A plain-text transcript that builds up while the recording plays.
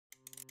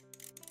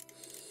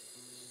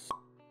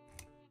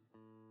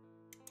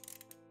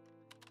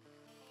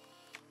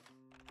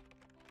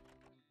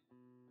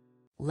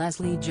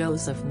Lesley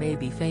Joseph may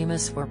be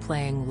famous for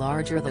playing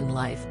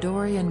larger-than-life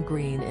Dorian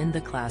Green in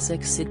the classic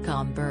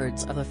sitcom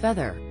Birds of a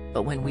Feather,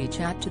 but when we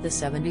chat to the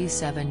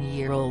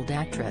 77-year-old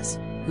actress,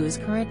 who's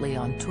currently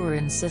on tour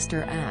in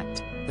Sister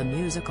Act, the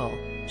musical,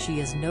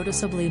 she is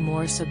noticeably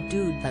more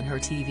subdued than her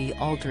TV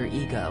alter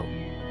ego.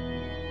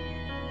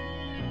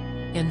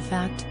 In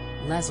fact,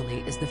 Lesley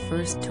is the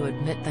first to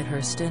admit that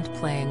her stint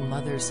playing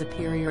Mother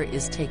Superior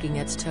is taking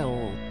its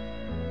toll.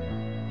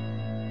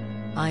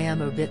 "I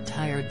am a bit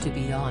tired, to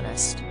be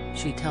honest,"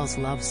 she tells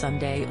Love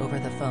Sunday over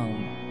the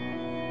phone.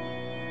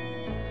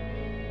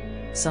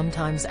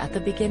 "Sometimes at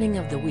the beginning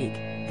of the week,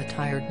 the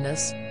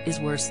tiredness is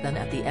worse than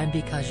at the end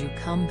because you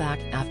come back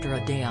after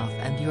a day off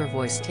and your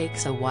voice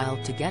takes a while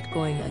to get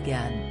going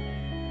again."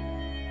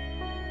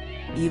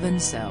 Even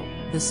so,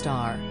 the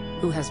star,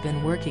 who has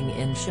been working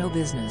in show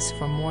business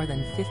for more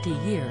than 50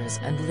 years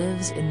and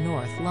lives in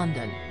North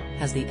London,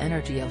 has the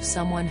energy of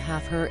someone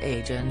half her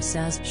age and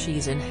says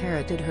she's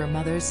inherited her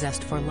mother's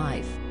zest for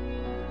life.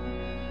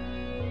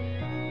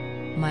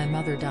 "My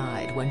mother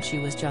died when she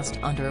was just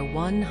under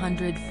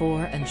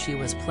 104 and she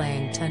was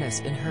playing tennis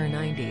in her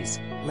 90s,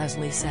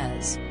 Lesley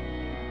says.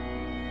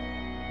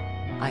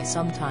 "I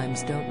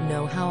sometimes don't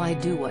know how I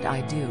do what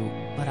I do,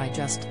 but I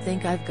just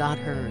think I've got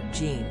her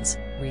genes,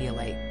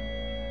 really.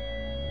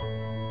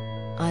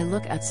 I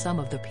look at some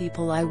of the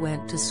people I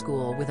went to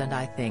school with and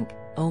I think,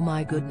 oh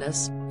my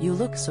goodness, you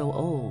look so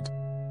old."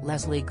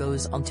 Lesley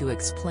goes on to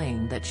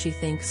explain that she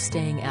thinks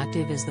staying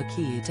active is the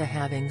key to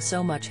having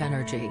so much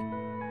energy.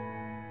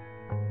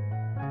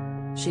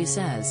 She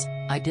says,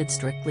 "I did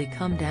Strictly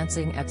Come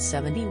Dancing at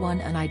 71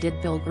 and I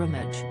did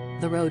Pilgrimage,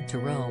 The Road to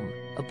Rome,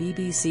 a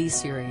BBC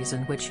series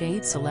in which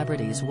 8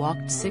 celebrities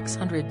walked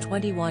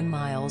 621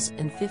 miles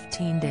in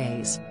 15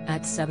 days,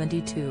 at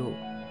 72.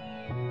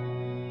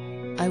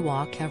 I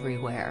walk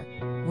everywhere.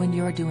 When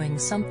you're doing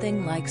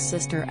something like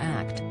Sister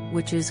Act,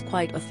 which is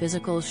quite a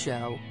physical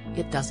show,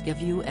 it does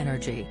give you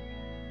energy.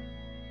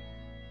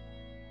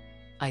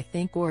 I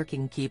think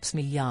working keeps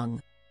me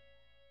young."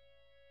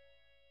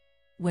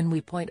 When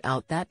we point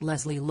out that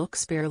Lesley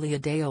looks barely a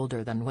day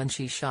older than when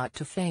she shot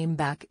to fame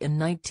back in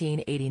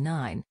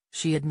 1989,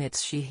 she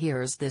admits she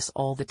hears this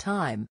all the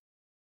time.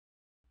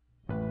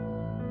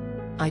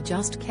 "I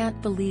just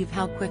can't believe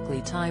how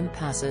quickly time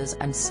passes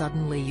and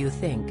suddenly you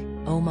think,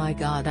 oh my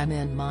god, I'm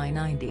in my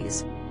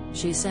 90s,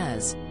 she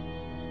says.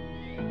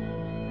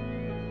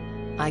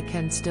 "I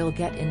can still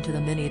get into the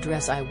mini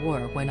dress I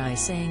wore when I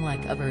sang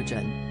like a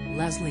virgin."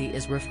 Lesley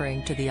is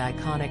referring to the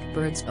iconic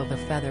Birds of a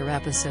Feather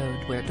episode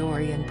where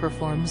Dorian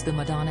performs the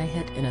Madonna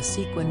hit in a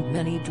sequined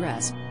mini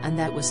dress, and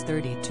that was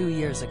 32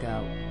 years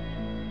ago.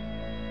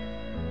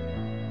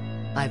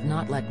 "I've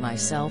not let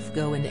myself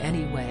go in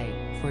any way,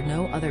 for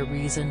no other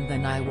reason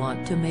than I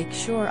want to make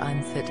sure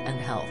I'm fit and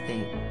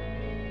healthy."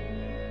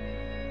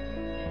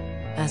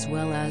 As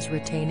well as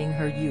retaining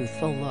her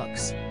youthful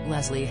looks,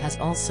 Lesley has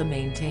also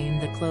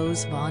maintained the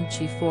close bond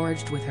she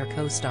forged with her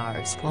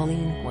co-stars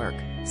Pauline Quirk,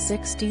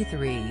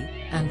 63,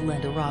 and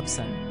Linda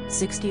Robson,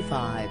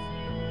 65.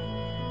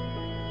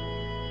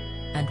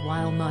 And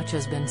while much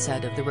has been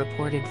said of the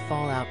reported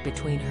fallout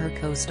between her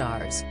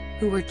co-stars,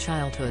 who were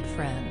childhood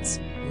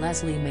friends,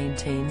 Lesley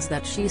maintains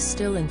that she's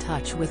still in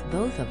touch with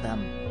both of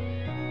them.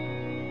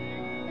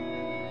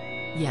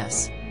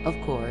 "Yes, of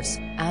course,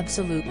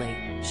 absolutely,"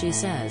 she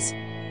says.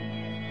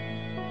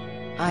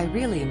 "I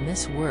really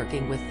miss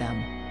working with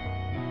them."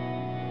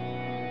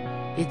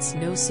 It's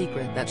no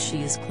secret that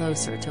she's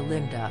closer to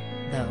Linda,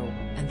 though,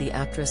 and the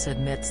actress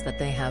admits that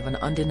they have an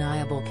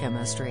undeniable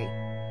chemistry.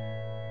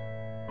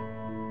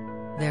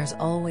 "There's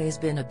always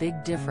been a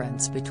big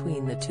difference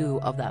between the two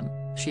of them,"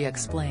 she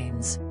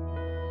explains.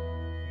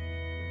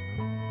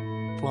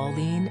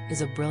 Pauline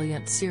is a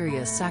brilliant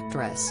serious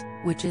actress,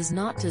 which is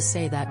not to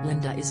say that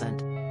Linda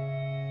isn't.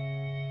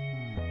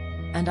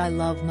 "And I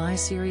love my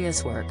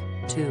serious work,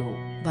 too,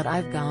 but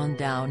I've gone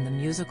down the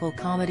musical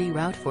comedy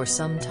route for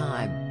some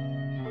time.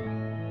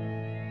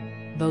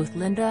 Both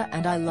Linda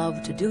and I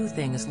love to do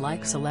things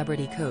like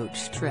Celebrity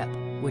Coach Trip,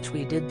 which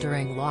we did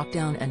during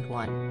lockdown and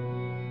won.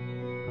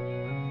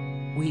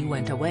 We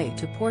went away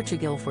to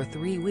Portugal for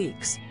 3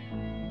 weeks.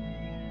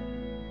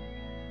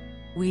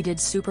 We did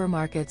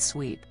Supermarket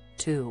Sweep,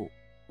 too.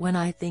 When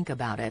I think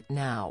about it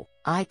now,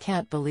 I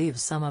can't believe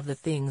some of the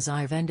things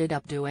I've ended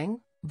up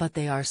doing, but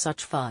they are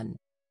such fun."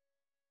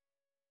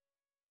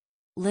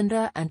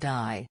 Linda and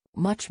I,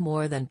 much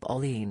more than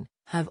Pauline,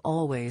 have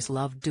always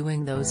loved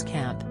doing those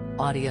camp,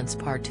 audience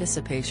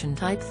participation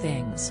type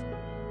things.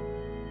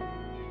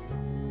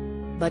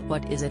 "But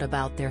what is it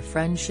about their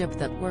friendship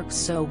that works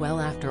so well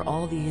after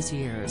all these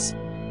years?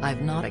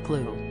 I've not a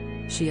clue,"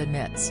 she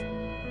admits.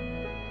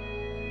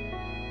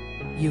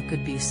 You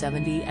could be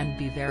 70 and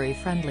be very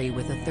friendly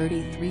with a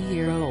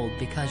 33-year-old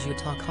because you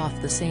talk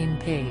off the same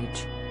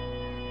page.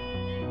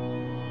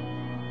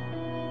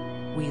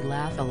 We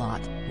laugh a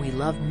lot, we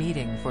love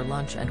meeting for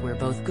lunch and we're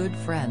both good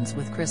friends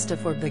with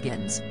Christopher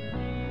Biggins.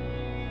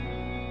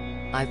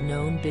 I've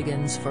known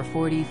Biggins for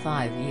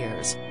 45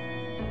 years.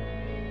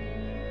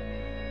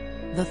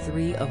 The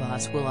three of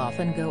us will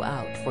often go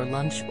out for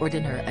lunch or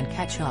dinner and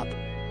catch up.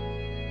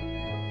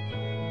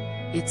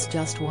 It's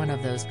just one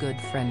of those good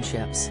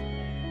friendships.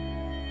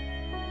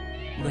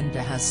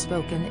 Linda has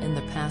spoken in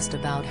the past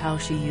about how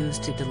she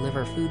used to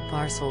deliver food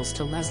parcels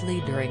to Lesley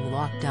during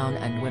lockdown,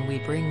 and when we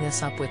bring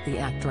this up with the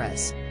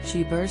actress,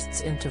 she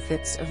bursts into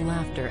fits of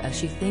laughter as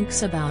she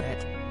thinks about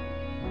it.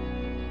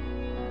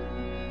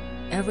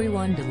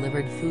 "Everyone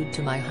delivered food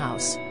to my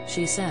house,"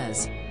 she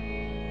says.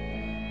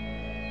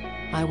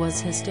 "I was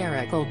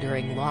hysterical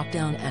during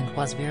lockdown and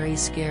was very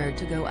scared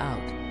to go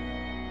out.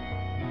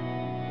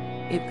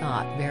 It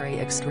got very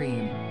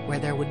extreme, where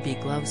there would be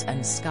gloves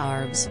and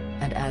scarves,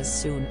 and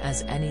as soon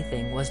as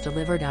anything was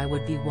delivered I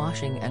would be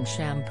washing and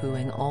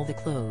shampooing all the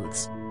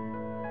clothes.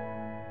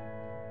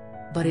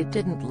 But it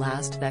didn't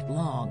last that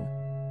long.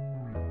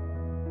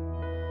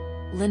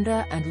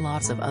 Linda and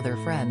lots of other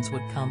friends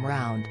would come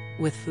round,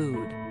 with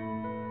food.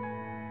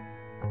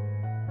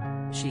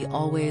 She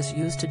always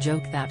used to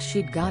joke that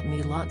she'd got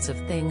me lots of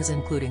things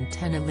including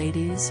 10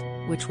 ladies,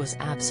 which was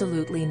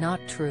absolutely not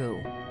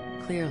true.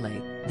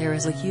 Clearly, there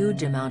is a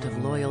huge amount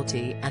of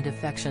loyalty and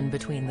affection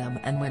between them,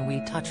 and when we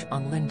touch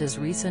on Linda's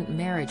recent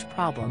marriage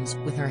problems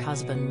with her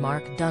husband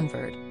Mark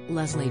Dunford,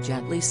 Lesley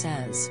gently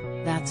says,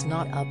 "That's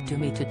not up to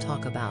me to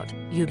talk about,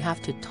 you'd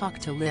have to talk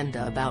to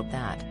Linda about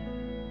that."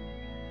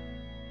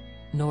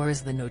 Nor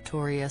is the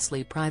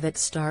notoriously private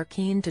star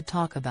keen to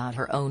talk about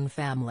her own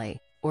family,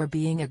 or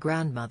being a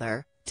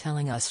grandmother,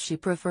 telling us she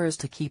prefers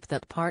to keep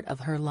that part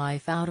of her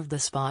life out of the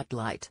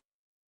spotlight.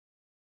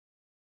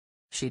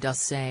 She does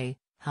say,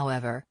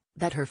 however,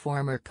 that her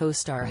former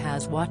co-star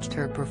has watched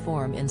her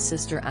perform in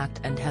Sister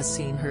Act and has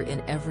seen her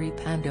in every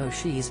pando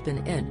she's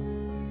been in.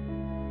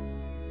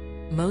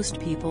 "Most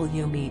people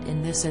you meet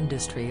in this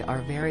industry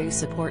are very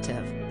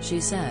supportive," she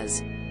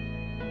says.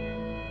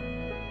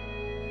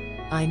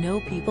 "I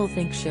know people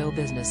think show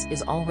business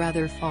is all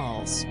rather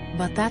false,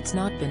 but that's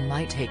not been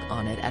my take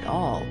on it at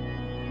all.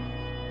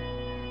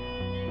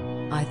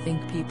 I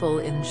think people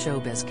in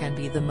showbiz can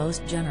be the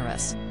most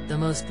generous, the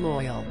most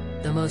loyal,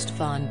 the most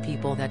fun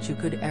people that you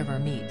could ever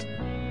meet.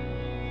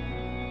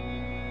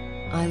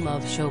 I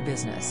love show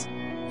business.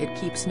 It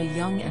keeps me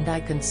young and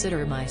I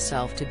consider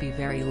myself to be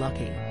very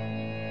lucky.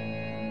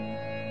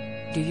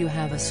 Do you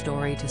have a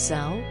story to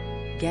sell?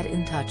 Get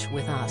in touch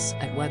with us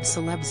at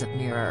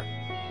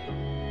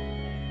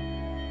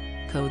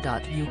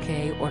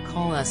webcelebs@mirror.co.uk or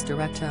call us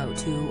direct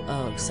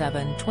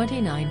 0207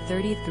 29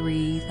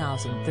 33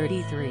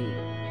 033.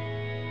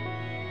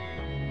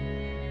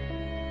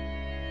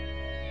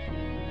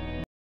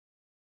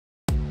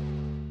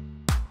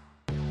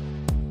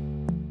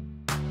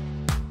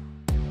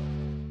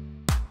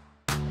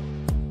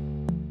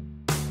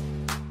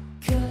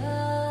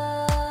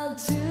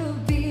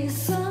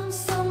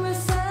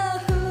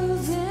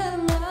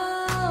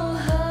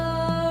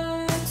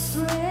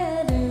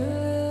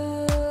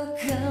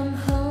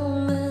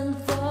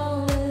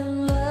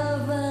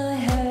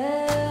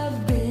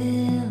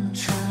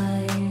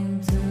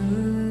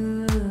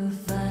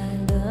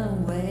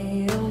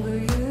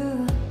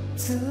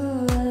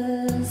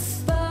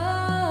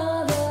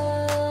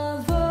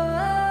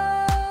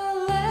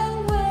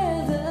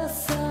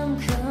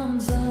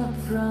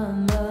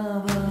 From